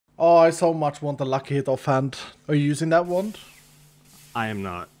Oh, I so much want a lucky hit offhand. Are you using that wand? I am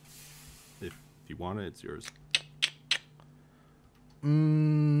not. If you want it, it's yours. Go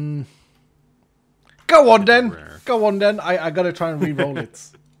on then. Go on then. I gotta try and re-roll it.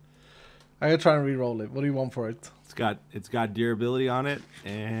 I gotta try and re-roll it. What do you want for it? It's got durability on it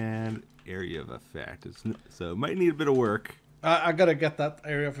and area of effect. So it might need a bit of work. I gotta get that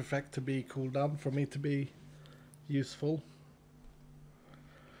area of effect to be cooldown for me to be useful.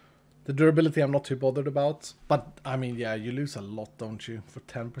 The durability I'm not too bothered about. But, I mean, yeah, you lose a lot, don't you? For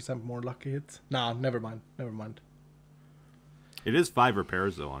 10% more lucky hits. Nah, never mind. Never mind. It is 5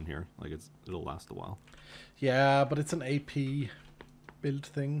 repairs, though, on here. Like, it'll last a while. Yeah, but it's an AP build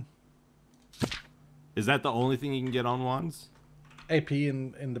thing. Is that the only thing you can get on wands? AP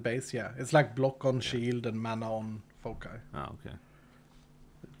in the base, yeah. It's like block on shield and mana on foci. Oh, okay.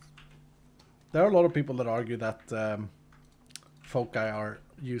 There are a lot of people that argue that foci are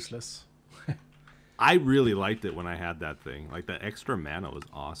useless. I really liked it when I had that thing. Like, the extra mana was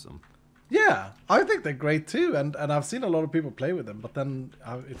awesome. Yeah, I think they're great too, and I've seen a lot of people play with them, but then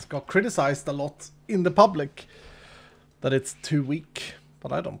it's got criticized a lot in the public that it's too weak.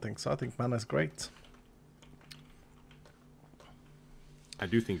 But I don't think so. I think mana is great. I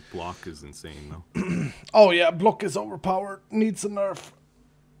do think block is insane, though. Oh yeah, block is overpowered. Needs a nerf.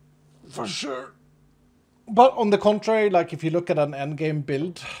 For sure. But on the contrary, like if you look at an endgame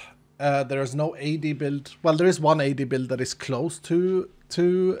build, there is no AD build. Well, there is one AD build that is close to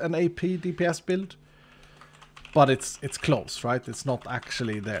an AP DPS build. But it's close, right? It's not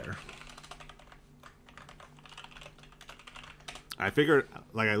actually there. I figured,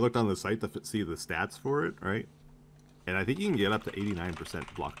 like, I looked on the site to see the stats for it, right? And I think you can get up to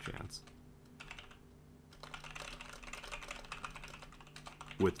 89% block chance.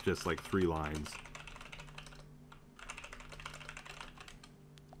 With just, like, 3 lines.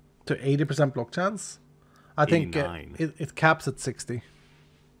 To 80% block chance? I think it caps at 60.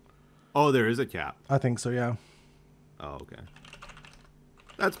 Oh, there is a cap. I think so, yeah. Oh, okay.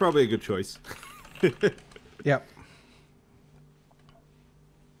 That's probably a good choice. Yeah.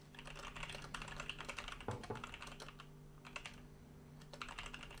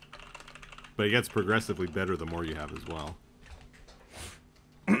 But it gets progressively better the more you have as well.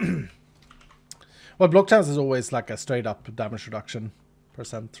 Well, block chance is always like a straight up damage reduction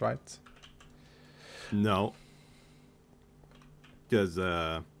percent, right? No. Because,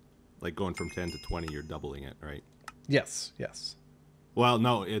 like, going from 10 to 20, you're doubling it, right? Yes, yes. Well,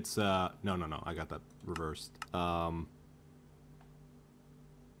 no, it's, no, I got that reversed.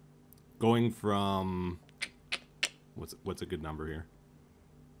 Going from, what's a good number here?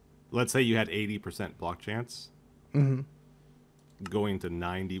 Let's say you had 80% block chance. Mm-hmm. Going to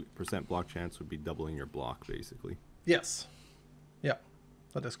 90% block chance would be doubling your block, basically. Yes. Yeah,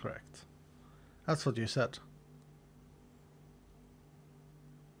 that is correct. That's what you said.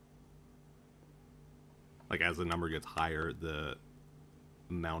 Like, as the number gets higher, the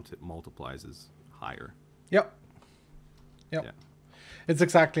amount it multiplies is higher. Yep. Yep. Yeah. It's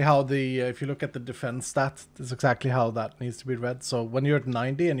exactly how the, if you look at the defense stat, it's exactly how that needs to be read. So when you're at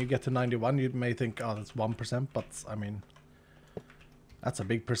 90 and you get to 91, you may think, oh, that's 1%, but I mean, that's a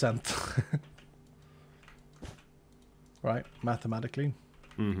big percent. Right? Mathematically.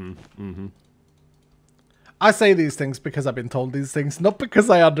 Mm-hmm. Mm-hmm. I say these things because I've been told these things, not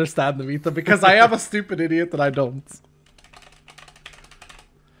because I understand the meta, because I am a stupid idiot and I don't.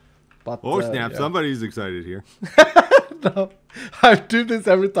 But, oh, snap. Yeah. Somebody's excited here. No, I do this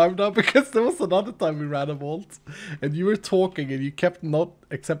every time now because there was another time we ran a vault and you were talking and you kept not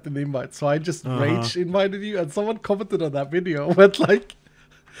accepting the invite. So I just rage invited you and someone commented on that video went like,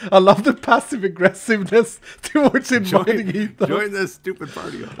 I love the passive aggressiveness towards inviting ETHO. Join this stupid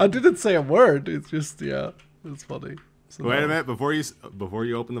party. I didn't say a word. It's just, yeah, it's funny. So wait a minute, before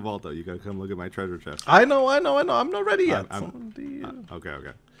you open the vault though, you gotta come look at my treasure chest. I know. I'm not ready yet.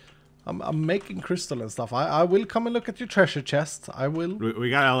 Okay. I'm making crystal and stuff. I will come and look at your treasure chest. I will.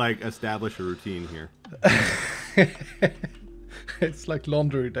 We gotta like establish a routine here. It's like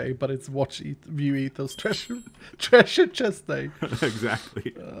laundry day, but it's view ETHO's treasure chest day.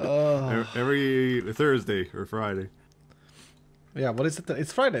 Exactly. Every Thursday or Friday. Yeah, what is it?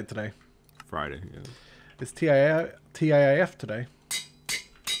 It's Friday today. Friday, yeah. It's TIIF today.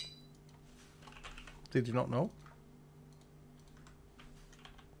 Did you not know?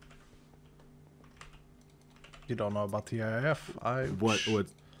 You don't know about TIIF? What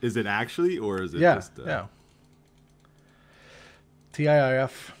is it actually, or is it just... Yeah.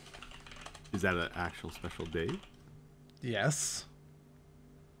 TIIF. Is that an actual special day? Yes.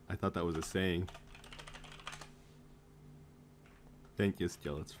 I thought that was a saying. Thank you,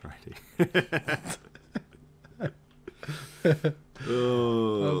 Skill. It's Friday.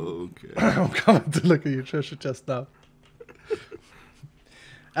 Oh, okay. I'm coming to look at your treasure chest now.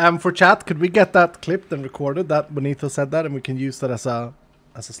 For chat, could we get that clipped and recorded? That Benito said that, and we can use that as a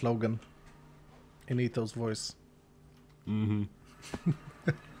slogan in ETHO's voice. Mm-hmm.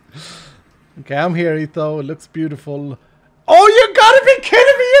 Okay, I'm here, ETHO. It looks beautiful. Oh, you gotta be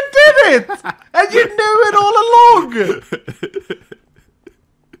kidding me! You did it, and you knew it all along.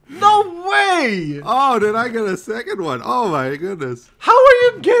 No way! Oh, did I get a second one? Oh my goodness! How are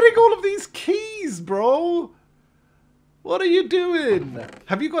you getting all of these keys, bro? What are you doing?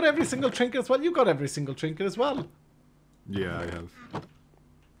 Have you got every single trinket as well? You got every single trinket as well. Yeah, I have.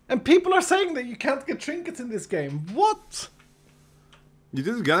 And people are saying that you can't get trinkets in this game. What? You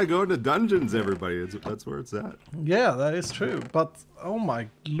just gotta go into dungeons, everybody. That's where it's at. Yeah, that is true. But, oh my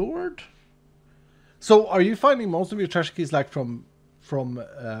lord. So, are you finding most of your treasure keys like from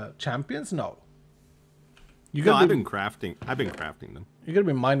champions? No. No, I've been crafting them. You're gonna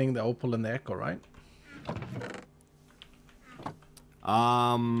be mining the opal and the echo, right?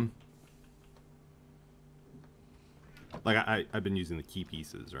 Like I've been using the key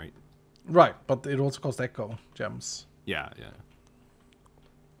pieces, right? Right, but it also costs echo gems. Yeah.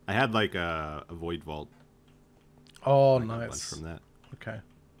 I had like a void vault. Oh, like nice. A bunch from that. Okay.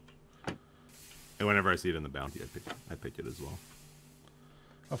 And whenever I see it in the bounty, I pick it as well.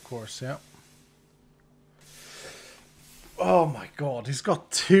 Of course, yeah. Oh my god, he's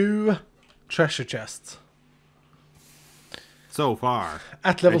got 2 treasure chests. So far.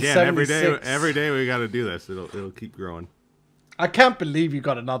 At level 76. Every day we gotta do this. It'll keep growing. I can't believe you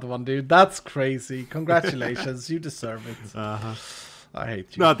got another one, dude. That's crazy. Congratulations. You deserve it. Uh-huh. I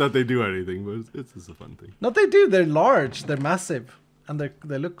hate you. Not that they do anything, but it's just a fun thing. No, they do. They're large. They're massive. And they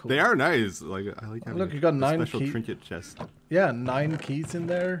look cool. They are nice. Like I like having look, you got 9 special trinket chest. Yeah, 9 keys in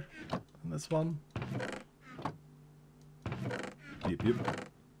there. In this one. Yep.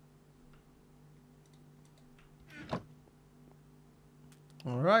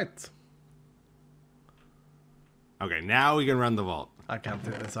 All right. Okay, now we can run the vault. I can't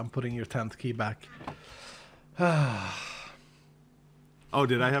do this. I'm putting your 10th key back. Oh,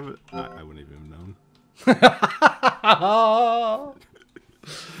 did I have it? I wouldn't even have known.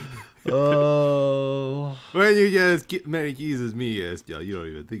 Oh. When you just get many keys as me, you don't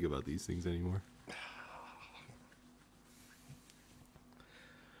even think about these things anymore.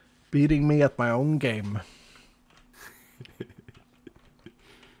 Beating me at my own game.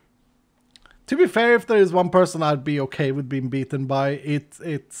 To be fair, if there is one person I'd be okay with being beaten by, it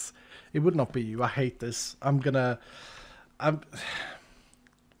would not be you. I hate this. I'm gonna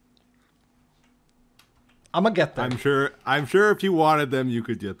get there. I'm sure if you wanted them, you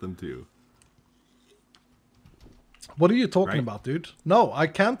could get them too. What are you talking about, dude? No, I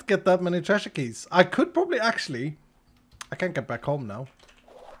can't get that many treasure keys. I could probably actually. I can't get back home now.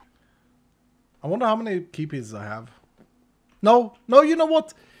 I wonder how many key pieces I have. No, you know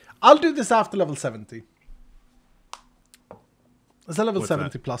what? I'll do this after level 70. It's a level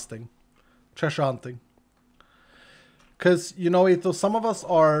 70 plus thing. Treasure hunting. Because, you know, ETHO, some of us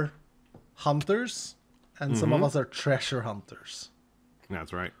are hunters and some of us are treasure hunters.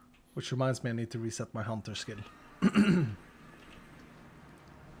 That's right. Which reminds me, I need to reset my hunter skill. Don't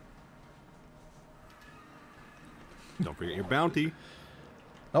forget your bounty.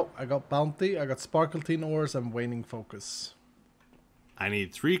 Oh, I got bounty, I got sparkletine ores, and waning focus. I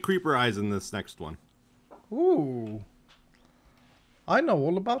need 3 creeper eyes in this next one. Ooh. I know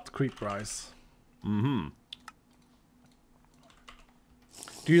all about creeper eyes. Mm-hmm.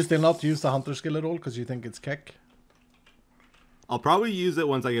 Do you still not use the hunter skill at all because you think it's keck? I'll probably use it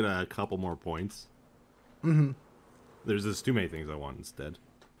once I get a couple more points. Mm-hmm. There's just too many things I want instead.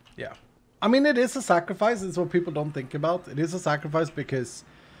 Yeah. I mean, it is a sacrifice. It's what people don't think about. It is a sacrifice because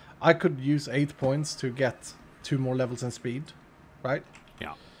I could use 8 points to get 2 more levels in speed. Right?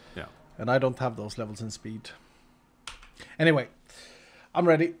 Yeah. And I don't have those levels in speed. Anyway, I'm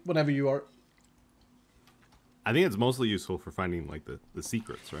ready whenever you are. I think it's mostly useful for finding like the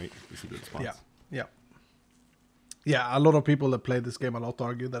secrets, right? The secret spots. Yeah, a lot of people that play this game a lot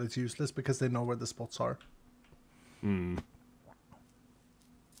argue that it's useless because they know where the spots are. You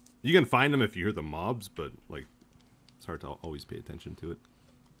can find them if you hear the mobs, but like it's hard to always pay attention to it.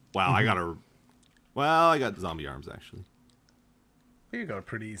 Wow, I got zombie arms actually. You got a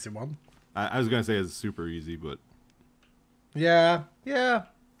pretty easy one. I was gonna say it's super easy, but yeah.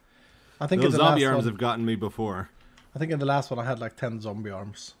 I think those zombie arms have gotten me before. I think in the last one I had like 10 zombie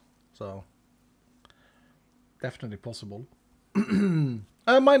arms, so definitely possible.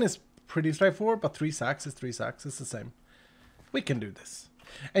 Mine is pretty straightforward, but 3 sacks is 3 sacks. It's the same. We can do this.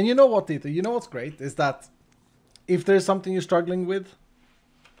 And you know what, Etho? You know what's great is that if there's something you're struggling with,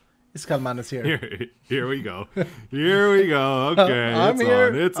 Iskall Man is here. Here we go. Here we go. Okay, I'm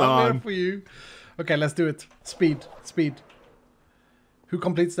here. It's I'm on. here for you. Okay, let's do it. Speed. Who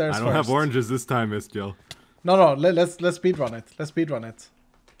completes theirs first? I don't have oranges this time, Miss Jill. No. Let's speed run it. Let's speed run it.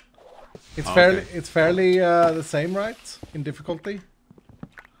 It's fairly the same, right? In difficulty.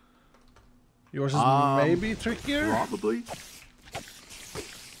 Yours is maybe trickier. Probably.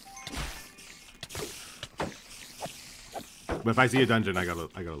 But if I see a dungeon, I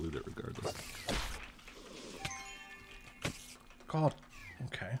gotta loot it regardless. God.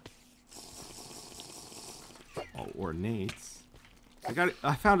 Okay. Oh, ornates.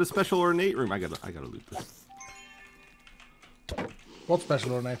 I found a special ornate room. I gotta loot this. What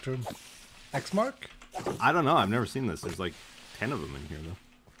special ornate room? X mark? I don't know. I've never seen this. There's like 10 of them in here though.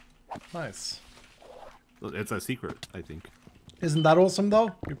 Nice. It's a secret, I think. Isn't that awesome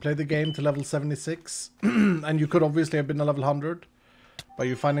though? You play the game to level 76 and you could obviously have been a level 100, but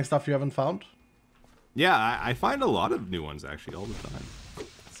you're finding stuff you haven't found. Yeah, I find a lot of new ones actually all the time.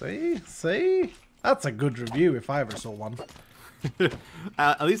 See? That's a good review if I ever saw one.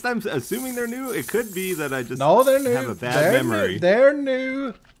 At least I'm assuming they're new. It could be that I just they're new. have a bad memory. They're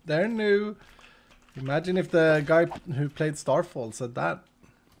new. Imagine if the guy who played Starfall said that.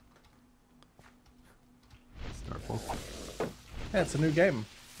 Starfall. Yeah, it's a new game.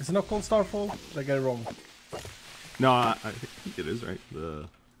 Is it not called Starfall? Did I get it wrong? No, I think it is, right? The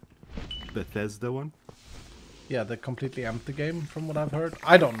Bethesda one? Yeah, the completely empty game from what I've heard.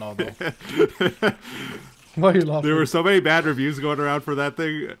 I don't know though. Why are you laughing? There were so many bad reviews going around for that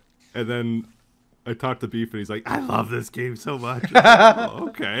thing, and then I talked to Beef and he's like, I love this game so much. Like, oh,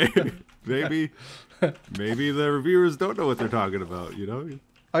 okay. maybe the reviewers don't know what they're talking about, you know?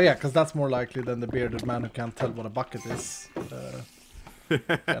 Oh yeah, because that's more likely than the bearded man who can't tell what a bucket is.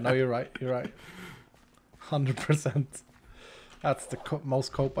 Yeah, no, you're right. 100%. That's the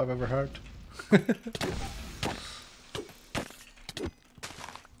most cope I've ever heard.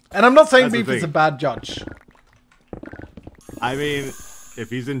 And I'm not saying Beef is a bad judge. I mean, if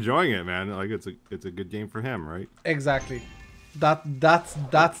he's enjoying it, man, like it's a good game for him, right? Exactly. That's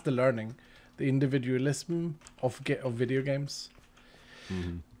the learning, the individualism of video games.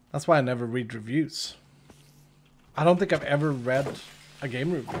 Mm-hmm. That's why I never read reviews. I don't think I've ever read a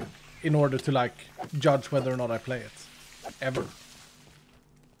game review in order to like judge whether or not I play it. Ever.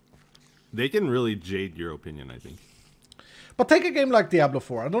 They can really jade your opinion, I think. But take a game like Diablo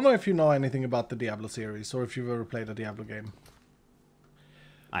 4. I don't know if you know anything about the Diablo series or if you've ever played a Diablo game.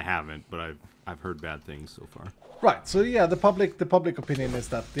 I haven't, but I've heard bad things so far. Right. So yeah, the public opinion is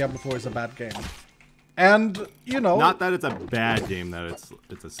that Diablo 4 is a bad game. And, you know, not that it's a bad game, that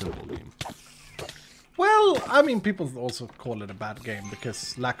it's a simple game. Well, I mean, people also call it a bad game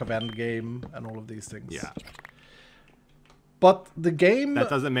because lack of end game and all of these things. Yeah. But the game, that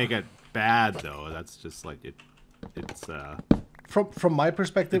doesn't make it bad though. That's just like it's from my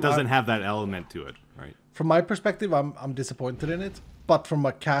perspective, it doesn't have that element to it, right? From my perspective, I'm disappointed in it. But from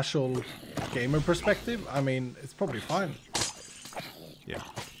a casual gamer perspective, I mean, it's probably fine. Yeah.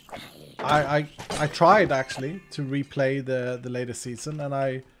 I tried actually to replay the latest season,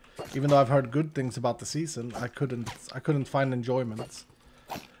 and even though I've heard good things about the season, I couldn't find enjoyment.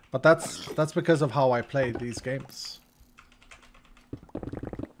 But that's because of how I play these games.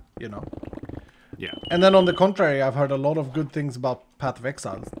 You know. Yeah. And then on the contrary, I've heard a lot of good things about Path of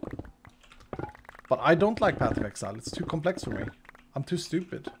Exile. But I don't like Path of Exile. It's too complex for me. I'm too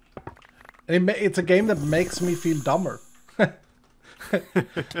stupid. And it's a game that makes me feel dumber. It's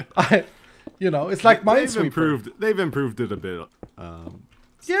like Minesweeper. They've improved it a bit.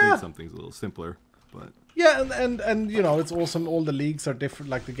 Yeah. Something's a little simpler, but yeah, and you know, it's awesome. All the leagues are different.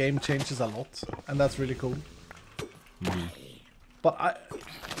 Like the game changes a lot, and that's really cool. Mm-hmm. But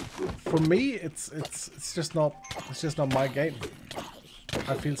for me, it's just not my game.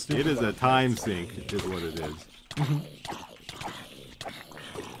 I feel stupid. It is a time sink, is what it is. Mm-hmm.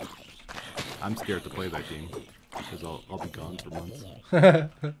 I'm scared to play that game because I'll be gone for months.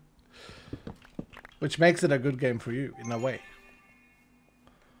 Which makes it a good game for you in a way.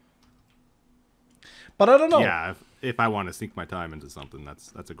 But I don't know. Yeah, if I want to sink my time into something,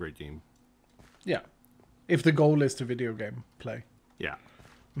 that's a great game. Yeah, if the goal is to video game play. Yeah.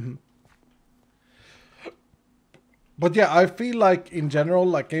 Mm-hmm. But yeah, I feel like in general,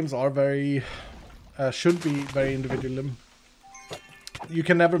 like games are should be very individual. You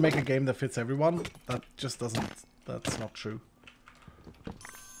can never make a game that fits everyone. That just doesn't. That's not true.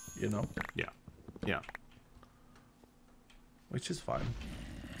 You know. Yeah. Yeah. Which is fine.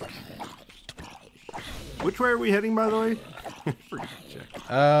 Which way are we heading, by the way? Forget to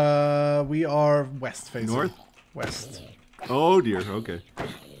check. We are west facing. North? West. Oh dear, okay.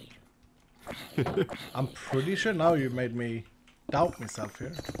 I'm pretty sure now you made me doubt myself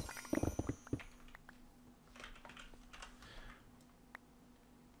here.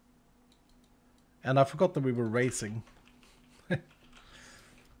 And I forgot that we were racing.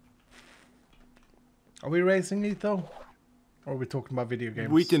 Are we racing, ETHO? Or are we talking about video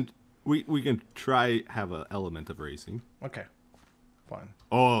games? We can try have an element of racing. Okay, fine.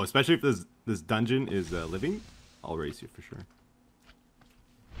 Oh, especially if this dungeon is living, I'll race you for sure.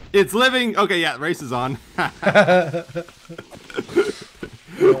 It's living. Okay, yeah, race is on.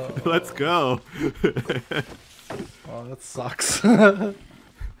 Let's go. Oh, that sucks.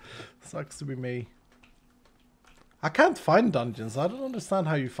 Sucks to be me. I can't find dungeons. I don't understand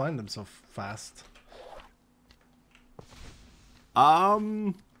how you find them so fast. Yeah,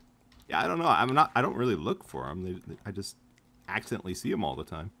 I don't know. I don't really look for them. I just accidentally see them all the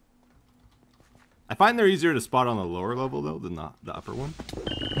time. I find they're easier to spot on the lower level though than the upper one.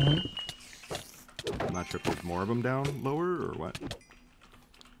 Mm-hmm. I'm not sure if there's more of them down lower or what.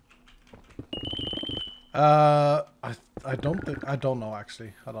 I don't know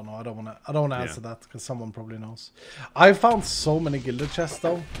actually. I don't know. I don't wanna answer that because someone probably knows. I found so many gilded chests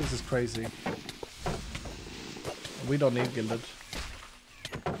though. This is crazy. We don't need gilded.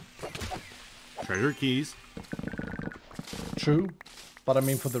 Treasure keys. True, but I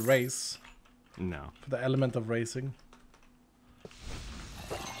mean for the race. No. For the element of racing.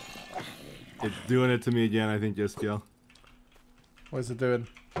 It's doing it to me again, I think, Iskall. What is it doing?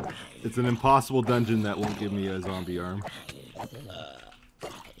 It's an impossible dungeon that won't give me a zombie arm.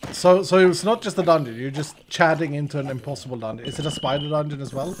 So it's not just a dungeon, you're just chatting into an impossible dungeon. Is it a spider dungeon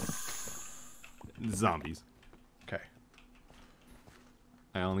as well? Zombies. Okay.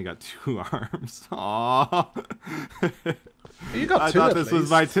 I only got 2 arms. Aww. You got 2 I thought at this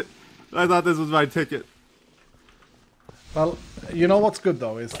least. was my ticket. Well, you know what's good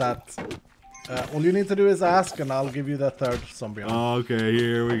though is that all you need to do is ask, and I'll give you the 3rd zombie arm. Oh, okay,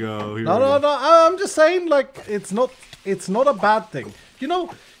 here we go. No. I'm just saying, like, it's not a bad thing. You know,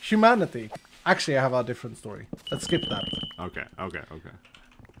 humanity. Actually, I have a different story. Let's skip that. Okay.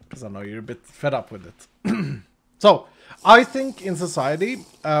 Because I know you're a bit fed up with it. So, I think in society,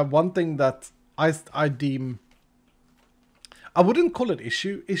 one thing that I deem, I wouldn't call it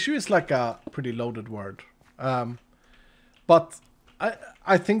issue. Issue is like a pretty loaded word. But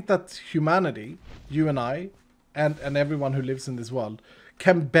I think that humanity, you and I, and everyone who lives in this world,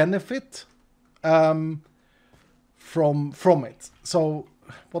 can benefit from it. So,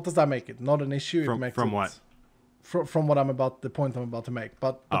 what does that make it? Not an issue. From what? From what the point I'm about to make.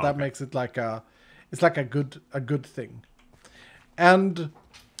 But that makes it like it's like a good thing. And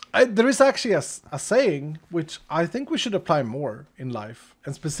there is actually a saying which I think we should apply more in life,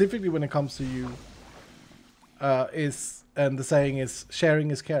 and specifically when it comes to you. And the saying is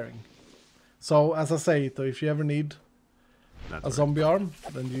sharing is caring. So as I say, so if you ever need a zombie arm,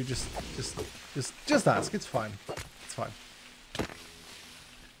 then you just ask. It's fine. It's fine.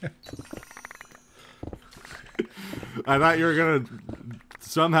 I thought you were gonna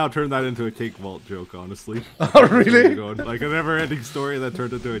somehow turn that into a cake vault joke, honestly. Oh really? Like a never-ending story that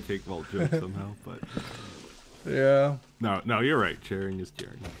turned into a cake vault joke somehow. But yeah. No, you're right. Sharing is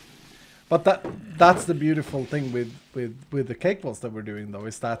caring. But that's the beautiful thing with the cake vaults that we're doing though,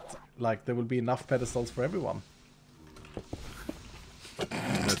 is that like there will be enough pedestals for everyone.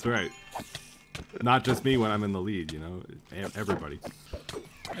 That's right. Not just me when I'm in the lead, you know, everybody.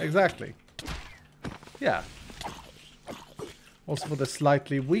 Exactly. Yeah. Also for the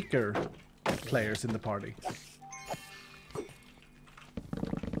slightly weaker players in the party.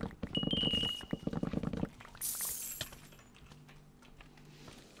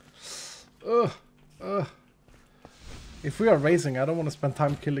 If we are racing, I don't want to spend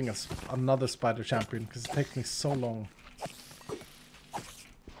time killing another spider champion because it takes me so long.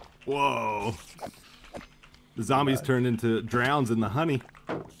 Whoa. The zombies turned into drowns in the honey.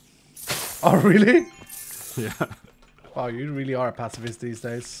 Oh, really? Yeah. Wow, you really are a pacifist these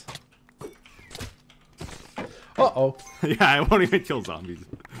days. Uh-oh. Yeah, I won't even kill zombies.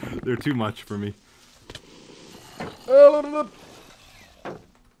 They're too much for me.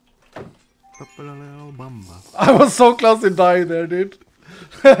 I was so close to dying there, dude.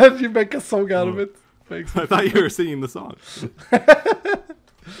 You make a song out of it. I thought you were singing the song.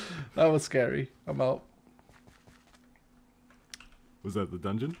 That was scary. I'm out. Was that the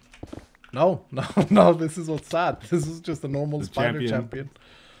dungeon? No. This is what's sad. This is just a normal spider champion.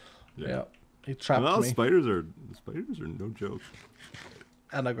 Yeah. He trapped me. Spiders are no joke.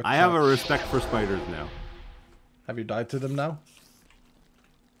 And I have a respect for spiders now. Have you died to them now?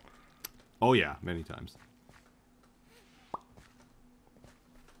 Oh yeah, many times.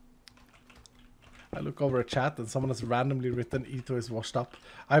 I look over a chat and someone has randomly written ETHO is washed up.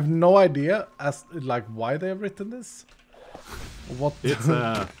 I have no idea as like why they have written this. What? It's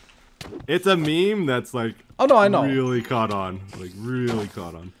a meme that's like oh no, I know. Really caught on. Like really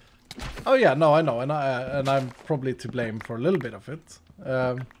caught on. Oh yeah, no, I know, and I'm probably to blame for a little bit of it.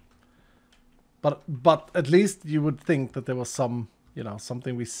 But at least you would think that there was some, you know,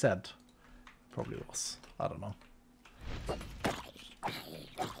 something we said. Probably was. I don't know.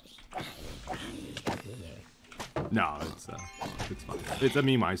 No, it's fine. It's a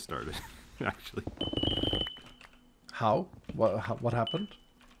meme I started, actually. How? What happened?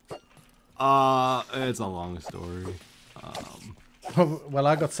 It's a long story. Well,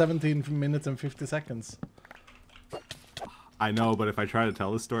 I got 17 minutes and 50 seconds. I know, but if I try to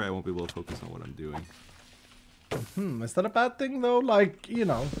tell this story, I won't be able to focus on what I'm doing. Is that a bad thing though? Like, you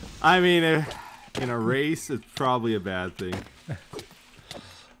know. I mean, in a race, it's probably a bad thing.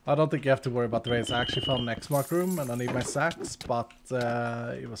 I don't think you have to worry about the race. I actually found an X-mark room and I need my sacks, but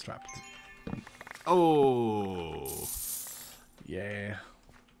it was trapped. Oh. Yeah.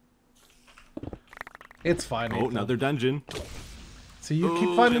 It's fine. Oh, another dungeon. So you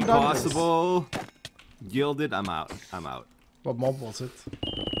keep finding dungeons. Impossible. Gilded. I'm out. What mob was it?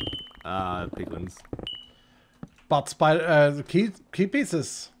 Piglins. But spider key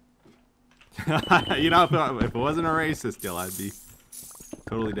pieces. You know, if it wasn't a racist still, I'd be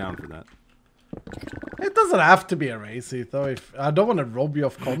totally down for that. It doesn't have to be a race, though. If I don't want to rob you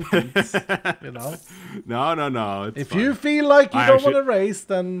of content, you know. No. It's if fine. you feel like you don't want to race,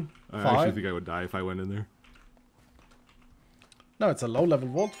 then fine. I actually think I would die if I went in there. No, it's a low-level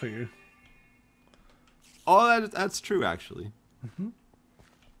vault for you. Oh, that's true, actually.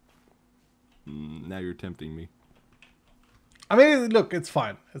 Now you're tempting me. I mean, look, it's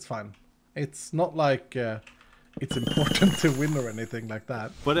fine. It's fine. It's not like it's important to win or anything like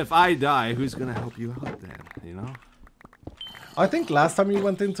that. But if I die, who's gonna help you out then? You know. I think last time you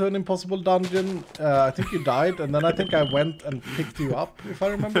went into an impossible dungeon, I think you died, and then I think I went and picked you up, if I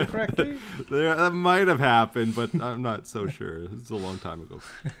remember correctly. That might have happened, but I'm not so sure. It's a long time ago.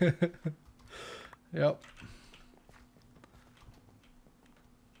 Yep.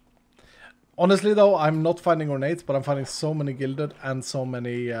 Honestly, though, I'm not finding ornates, but I'm finding so many gilded and so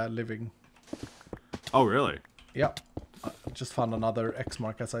many living. Oh, really? Yep. I just found another X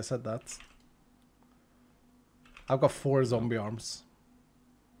mark as I said that. I've got 4 zombie arms.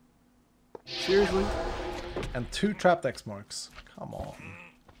 Seriously? And 2 trapped X marks. Come on.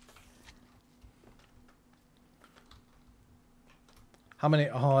 How many?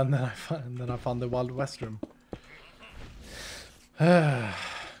 Oh, and then I found the Wild West room.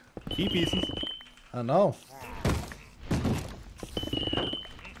 Key pieces. I know.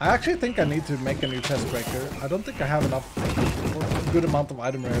 I actually think I need to make a new chest breaker. I don't think I have enough or a good amount of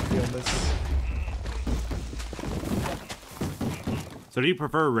item rarity on this. So do you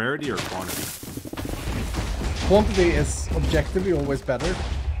prefer rarity or quantity? Quantity is objectively always better.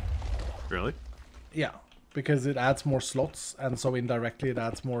 Really? Yeah, because it adds more slots, and so indirectly it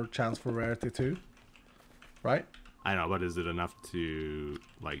adds more chance for rarity too. Right? I know, but is it enough to,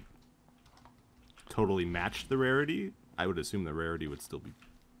 like, totally match the rarity? I would assume the rarity would still be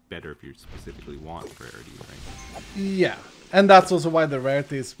better if you specifically want rarity, right? Yeah, and that's also why the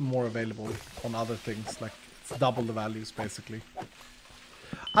rarity is more available on other things. Like, it's double the values, basically.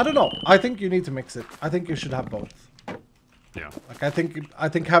 I don't know. I think you need to mix it. I think you should have both. Yeah. Like, I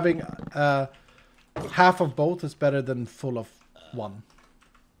think having half of both is better than full of one.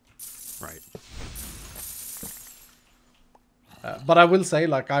 Right. But I will say,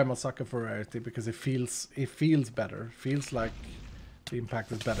 like, I'm a sucker for rarity because it feels better. It feels like the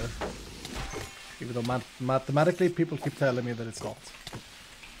impact is better. Even though mathematically people keep telling me that it's not.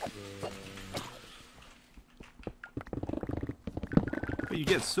 But you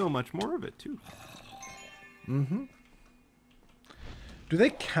get so much more of it too. Mm-hmm. Do they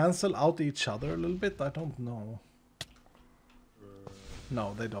cancel out each other a little bit? I don't know.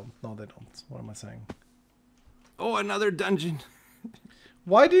 No, they don't. No, they don't. What am I saying? Oh, another dungeon.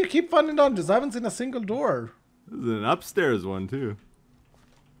 Why do you keep finding dungeons? I haven't seen a single door. This is an upstairs one too.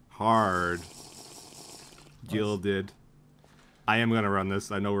 Hard. Gilded. I am gonna run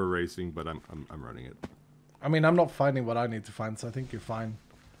this. I know we're racing, but I'm running it. I mean, I'm not finding what I need to find, so I think you're fine.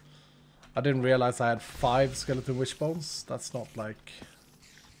 I didn't realize I had 5 skeleton wishbones. That's not like...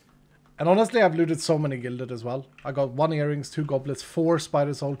 And honestly, I've looted so many gilded as well. I got 1 earrings, 2 goblets, 4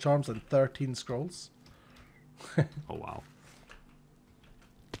 spider soul charms, and 13 scrolls. Oh, wow.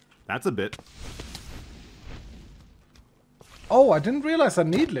 That's a bit. Oh, I didn't realize I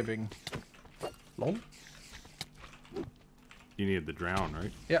need living. Lol. You needed the drown,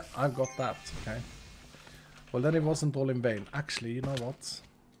 right? Yeah, I've got that. Okay. Well, then it wasn't all in vain. Actually, you know what?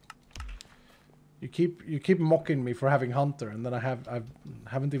 You keep mocking me for having hunter, and then I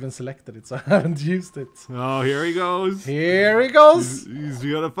haven't even selected it, so I haven't used it. Oh, here he goes. Here he goes. He's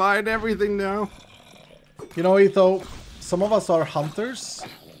gonna find everything now. You know, ETHO, some of us are hunters,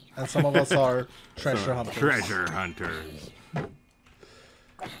 and some of us are treasure hunters. Treasure hunters.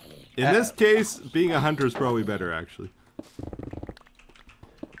 In this case, being a hunter is probably better, actually.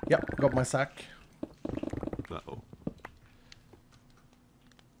 Yep, got my sack. Uh-oh.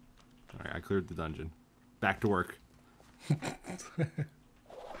 Alright, I cleared the dungeon. Back to work.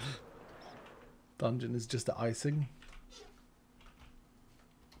 Dungeon is just the icing.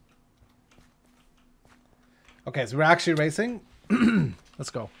 Okay, so we're actually racing.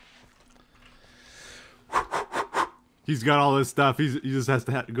 Let's go. He's got all this stuff. He just has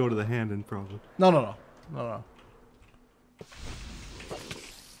to go to the hand and probably. No.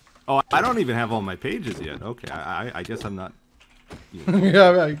 Oh, I don't even have all my pages yet. Okay, I guess I'm not. You know.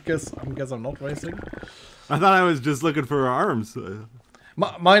 Yeah, I guess I'm not racing. I thought I was just looking for arms.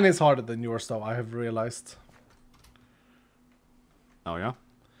 Mine is harder than yours, though. I have realized. Oh yeah.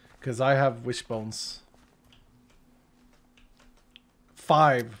 Because I have wishbones.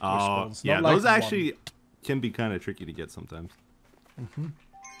 5 wishbones. Yeah, not like those actually 1. can be kind of tricky to get sometimes.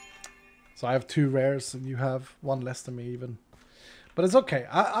 So I have 2 rares, and you have 1 less than me even. But it's okay.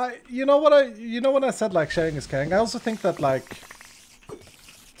 You know when I said like sharing is caring, I also think that like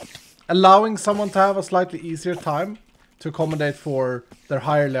allowing someone to have a slightly easier time to accommodate for their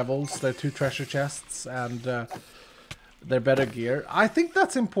higher levels, their 2 treasure chests, and their better gear. I think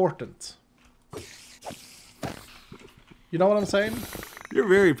that's important. You know what I'm saying? You're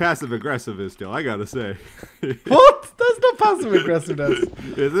very passive aggressive, still. I gotta say. What? That's not passive aggressiveness.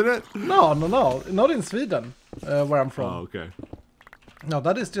 Isn't it? No. Not in Sweden, where I'm from. Oh, okay. No,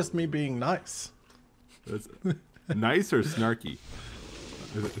 that is just me being nice. That's nice or snarky?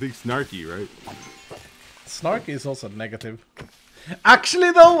 I think snarky, right? Snarky is also negative.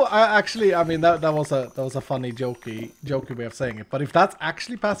 Actually, though, I mean that was a funny jokey way of saying it. But if that's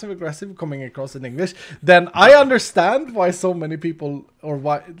actually passive aggressive coming across in English, then I understand why so many people, or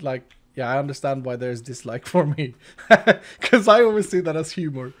why I understand why there's dislike for me, because I always see that as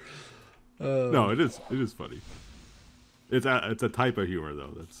humor. No, it is funny. It's a type of humor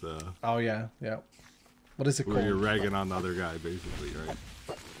though. That's Oh yeah. What is it where called? you're ragging on the other guy, basically, right?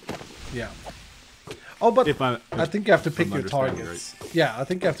 Yeah. Oh, but I think you have to if pick I'm your understanding targets. Yeah, I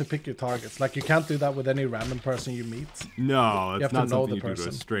think you have to pick your targets. Like, you can't do that with any random person you meet. No, it's not something you do to a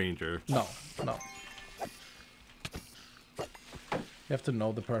person. stranger. No. You have to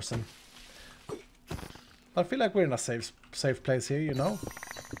know the person. I feel like we're in a safe place here, you know?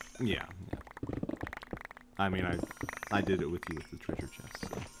 Yeah. I mean, I did it with you with the treasure chest.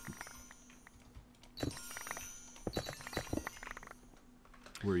 So.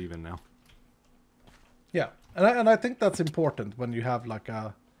 We're even now. Yeah, and I think that's important when you have like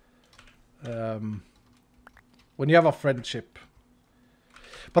a when you have a friendship.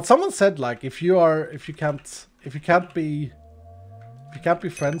 But someone said like if you can't be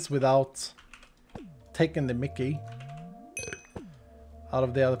friends without taking the mickey out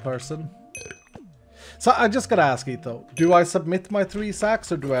of the other person. So I just gotta ask ETHO, do I submit my 3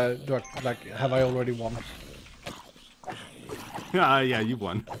 sacks, or do I like, have I already won? Yeah, you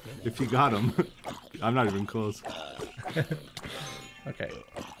won. If you got them. I'm not even close. Okay.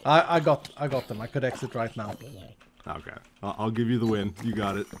 I got them. I could exit right now. Okay. I'll give you the win. You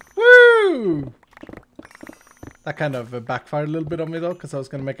got it. Woo! That kind of backfired a little bit on me though, because I was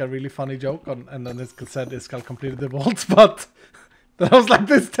going to make a really funny joke and then it said iskall completed the vault, but then I was like,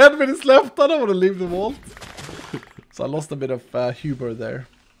 there's 10 minutes left, I don't want to leave the vault. So I lost a bit of humor there.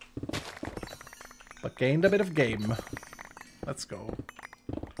 But gained a bit of game. Let's go.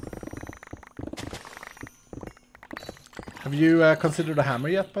 Have you considered a hammer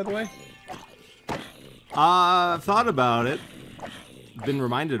yet, by the way? I've thought about it. Been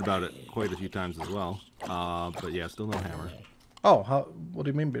reminded about it quite a few times as well. But yeah, still no hammer. Oh, what do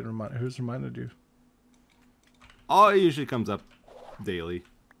you mean being reminded? Who's reminded you? Oh, it usually comes up daily.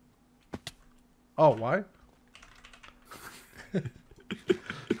 Oh, why?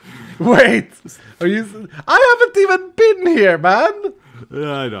 Wait, are you? I haven't even been here, man.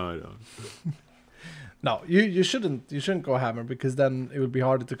 Yeah, I know. No, you shouldn't go hammer, because then it would be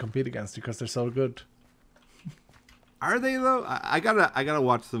harder to compete against you because they're so good. Are they though? I gotta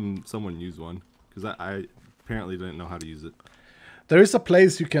watch someone use one, because I apparently didn't know how to use it. There is a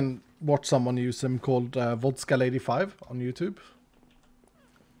place you can watched someone use him called Vodskal85 on YouTube.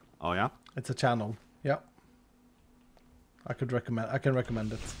 Oh yeah. It's a channel. Yeah. I can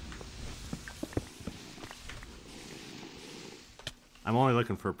recommend it. I'm only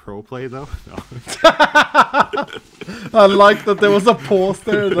looking for pro play though. No. I like that there was a pause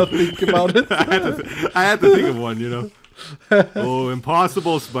there and I think about it. I had to think of one, you know. Oh,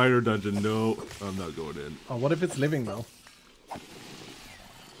 impossible spider dungeon. No, I'm not going in. Oh, what if it's living though?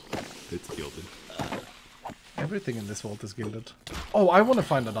 It's gilded. Everything in this vault is gilded. Oh, I want to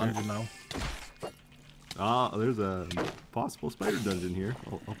find a dungeon now. Ah, there's a possible spider dungeon here.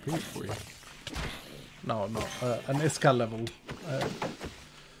 I'll ping it for you. No, an iskall level.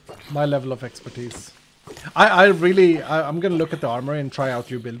 My level of expertise. I'm gonna look at the armory and try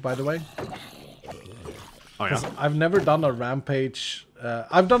out your build, by the way. Oh yeah. I've never done a rampage.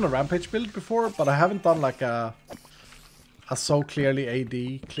 I've done a rampage build before, but I haven't done like a so clearly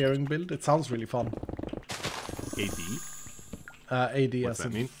AD clearing build. It sounds really fun. AD? AD What's as that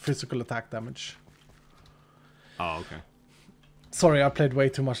in mean? physical attack damage. Oh, okay. Sorry, I played way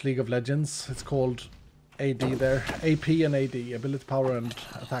too much League of Legends. It's called AD there. AP and AD, ability power and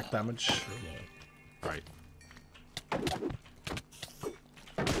attack damage. Right.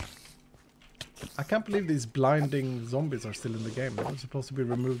 I can't believe these blinding zombies are still in the game. They were supposed to be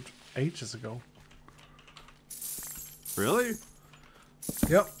removed ages ago. Really?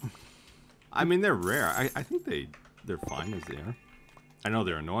 Yep. I mean, they're rare. I think they're fine as they are. I know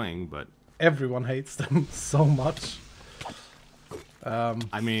they're annoying, but... Everyone hates them so much.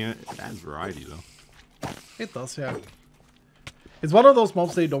 I mean, it adds variety, though. It does, yeah. It's one of those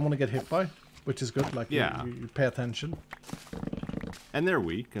mobs that you don't want to get hit by, which is good. Like, yeah. you pay attention. And they're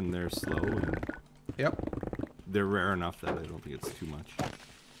weak, and they're slow, and Yep. they're rare enough that I don't think it's too much.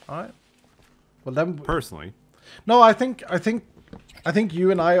 Alright. Well then... Personally. No, I think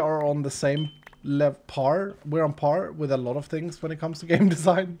you and I are on the same par. We're on par with a lot of things when it comes to game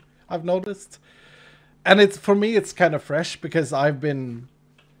design, I've noticed. And it's, for me, it's kind of fresh because I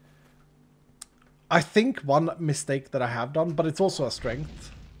think one mistake that I have done, but it's also a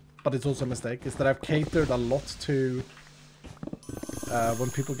strength, but it's also a mistake, is that I've catered a lot to when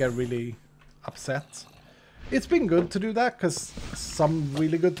people get really upset. It's been good to do that because some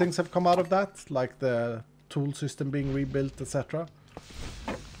really good things have come out of that, like the tool system being rebuilt, etc.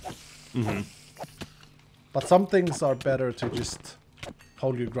 Mm-hmm. But some things are better to just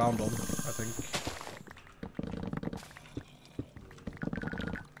hold your ground on, I think.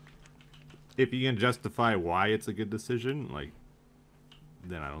 If you can justify why it's a good decision, like,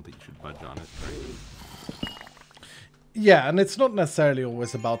 then I don't think you should budge on it, right? Yeah, and it's not necessarily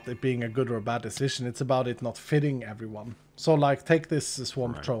always about it being a good or a bad decision. It's about it not fitting everyone. So, like, take this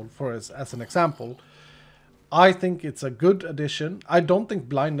Swamp Troll as an example. I think it's a good addition. I don't think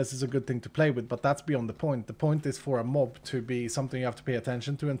blindness is a good thing to play with, but that's beyond the point. The point is for a mob to be something you have to pay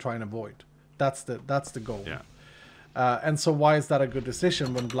attention to and try and avoid. That's the goal. Yeah. And so why is that a good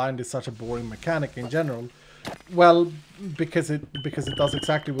decision when blind is such a boring mechanic in general? Well, because it does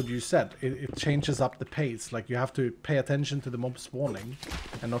exactly what you said. It changes up the pace. Like, you have to pay attention to the mob spawning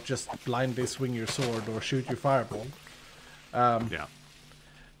and not just blindly swing your sword or shoot your fireball. Yeah.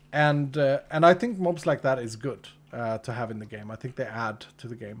 And I think mobs like that is good to have in the game. I think they add to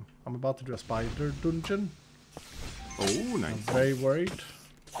the game. I'm about to do a spider dungeon. Oh, nice. I'm very worried.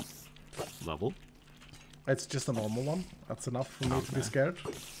 Level? It's just a normal one. That's enough for me to be scared.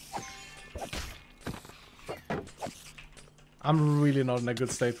 I'm really not in a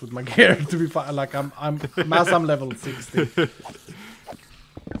good state with my gear to be fine. Like I'm level 60.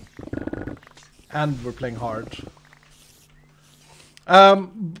 And we're playing hard.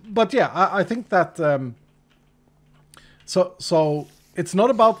 But yeah, I think that so it's not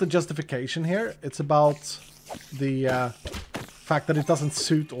about the justification here. It's about the fact that it doesn't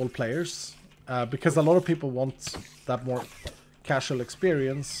suit all players. Because a lot of people want that more casual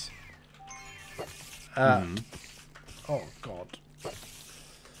experience. Oh god.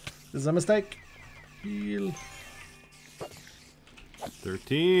 This is a mistake. Heal.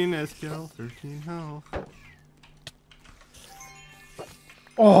 13 SKL, 13 health.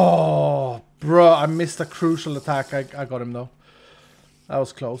 Oh, bro, I missed a crucial attack. I got him though. That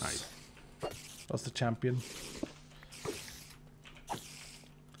was close. Nice. That was the champion.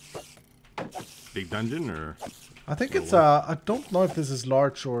 Big dungeon or? I think it's I don't know if this is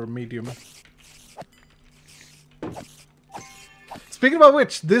large or medium. Speaking about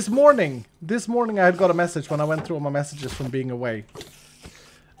which, this morning I had got a message when I went through all my messages from being away.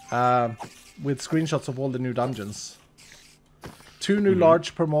 With screenshots of all the new dungeons. 2 new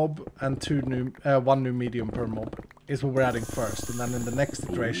large per mob and 1 new medium per mob. is what we're adding first, and then in the next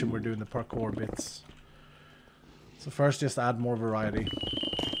iteration we're doing the parkour bits. So first, just add more variety,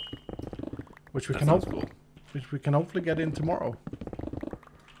 which we can hopefully get in tomorrow.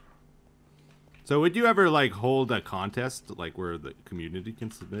 So would you ever like hold a contest like where the community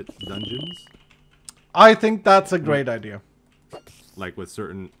can submit dungeons? I think that's a great idea. Like with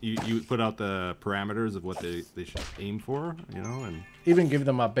certain, you put out the parameters of what they should aim for, you know, and even give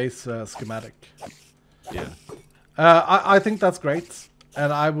them a base schematic. Yeah. I think that's great,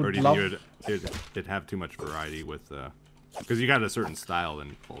 and I would love. Or do you think it'd have too much variety with because you got a certain style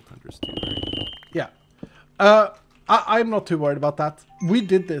in Vault Hunters too, right? Yeah. I'm not too worried about that. We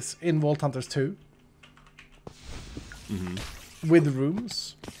did this in Vault Hunters 2. With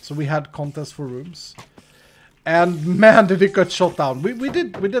rooms. So we had contests for rooms. And man, did it get shot down. We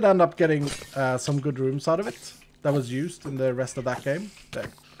did end up getting some good rooms out of it. That was used in the rest of that game. The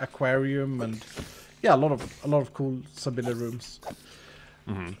aquarium and yeah, a lot of cool Sabina rooms.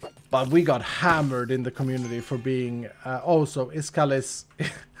 But we got hammered in the community for being also iskall is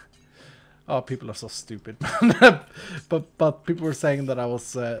oh, people are so stupid. but people were saying that I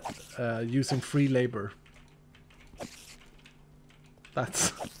was using free labor.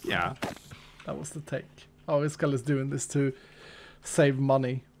 That was the take. Oh, iskall is doing this to save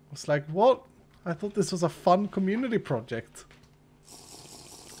money. I was like, what? I thought this was a fun community project.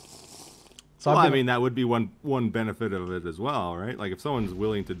 So well, I mean, that would be one benefit of it as well, right? Like if someone's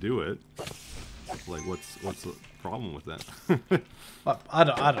willing to do it, like what's the problem with that? I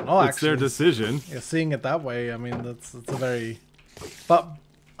don't know. It's their decision. Yeah, seeing it that way, I mean, that's a very. But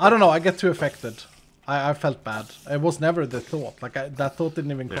I don't know. I get too affected. I felt bad. It was never the thought. Like that thought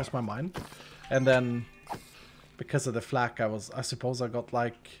didn't even cross my mind. And then because of the flack, I suppose I got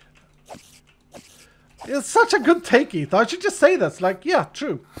like. It's such a good take, ETHO. I should just say this. Like, yeah,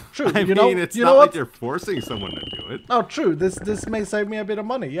 true. I mean, it's not like you're forcing someone to do it. Oh, true. This may save me a bit of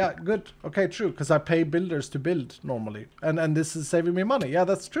money. Yeah, good. Okay, true. Because I pay builders to build normally. And this is saving me money. Yeah,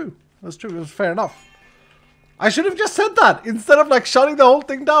 that's true. That's true. It was fair enough. I should have just said that instead of like shutting the whole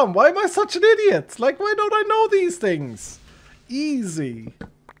thing down. Why am I such an idiot? Like, why don't I know these things? Easy.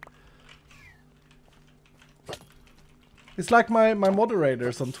 It's like my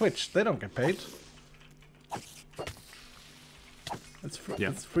moderators on Twitch. They don't get paid. It's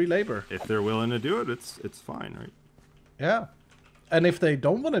free labor. If they're willing to do it, it's fine, right? Yeah. And if they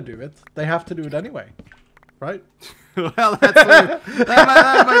don't want to do it, they have to do it anyway. Right? Well,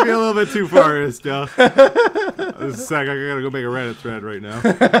 that might be a little bit too far, Iskall. Just a sec, I gotta go make a Reddit thread right now.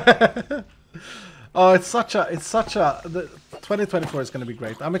 Oh, it's such a 2024 is going to be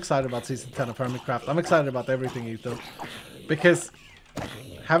great. I'm excited about season 10 of HermitCraft. I'm excited about everything, ETHO, because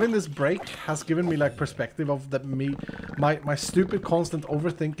having this break has given me like perspective of my stupid constant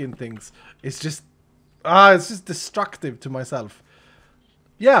overthinking things. It's just destructive to myself.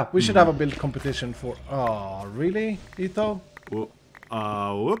 Yeah, we should have a build competition for. Oh, really, ETHO?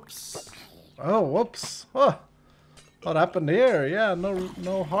 Whoops. Oh, whoops. Oh, what happened here? Yeah,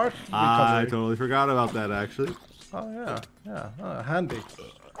 no heart recovery. I totally forgot about that, actually. Oh yeah. Oh, handy.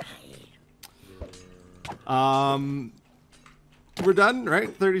 We're done,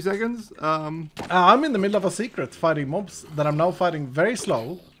 right? 30 seconds. I'm in the middle of a secret fighting mobs that I'm now fighting very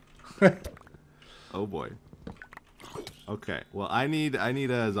slow. Oh boy. Okay. Well, I need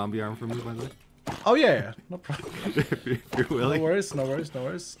a zombie arm from you, by the way. Oh yeah. No problem. if you're willing. No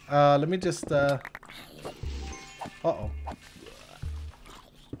worries. Let me just. Uh-oh.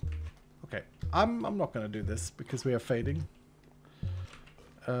 Okay. I'm not gonna do this because we are fading.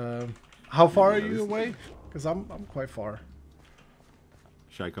 How far are you away? Because I'm quite far.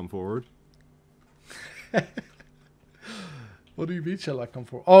 Should I come forward? What do you mean, shall I come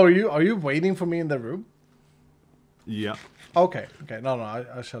forward? Oh, are you waiting for me in the room? Yeah. Okay. No,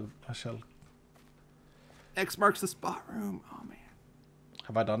 I shall. X marks the spot room. Oh man.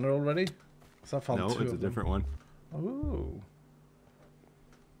 Have I done it already? I found no, it's a different one. Ooh.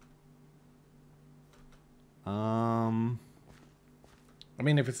 I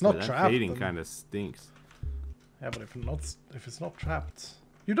mean, if it's not trapped, fading kind of stinks. Yeah, but if it's not trapped,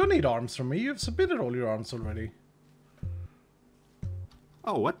 you don't need arms from me. You've submitted all your arms already.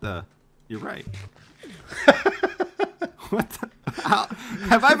 Oh, what the? You're right. What the? How?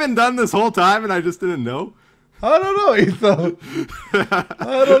 Have I been done this whole time and I just didn't know? I don't know, ETHO.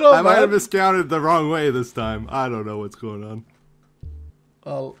 I don't know, I might have miscounted the wrong way this time. I don't know what's going on.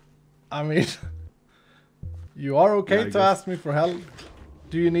 Well, I mean, you are okay to ask me for help.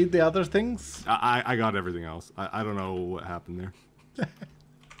 Do you need the other things? I got everything else. I don't know what happened there.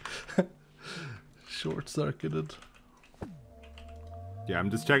 Short-circuited. Yeah,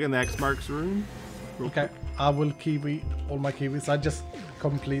 I'm just checking the X marks room. Okay. I will kiwi all my kiwis. I just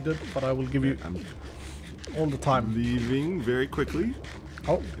completed, but I will give you I'm all the time. leaving very quickly.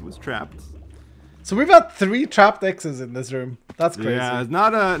 Oh, It was trapped. so we've had 3 trapped X's in this room. That's crazy. Yeah, it's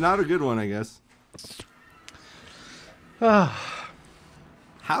not a good one, I guess.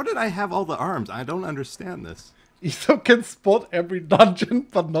 How did I have all the arms? I don't understand this. Etho can spot every dungeon,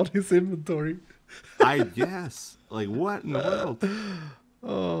 but not his inventory. I guess. Like, what in the world?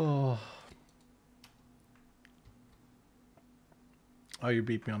 Oh. Oh, you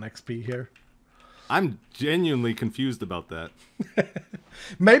beat me on XP here. I'm genuinely confused about that.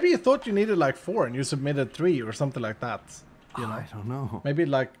 Maybe you thought you needed like 4 and you submitted 3 or something like that. You know? I don't know. Maybe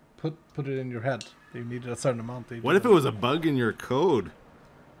like put it in your head that you needed a certain amount. What if it was a bug in your code?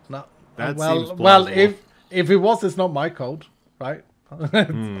 No. That well, seems well, plausible. if it was, it's not my code, right?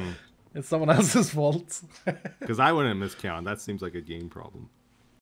 It's someone else's fault. Because I wouldn't miscount. That seems like a game problem.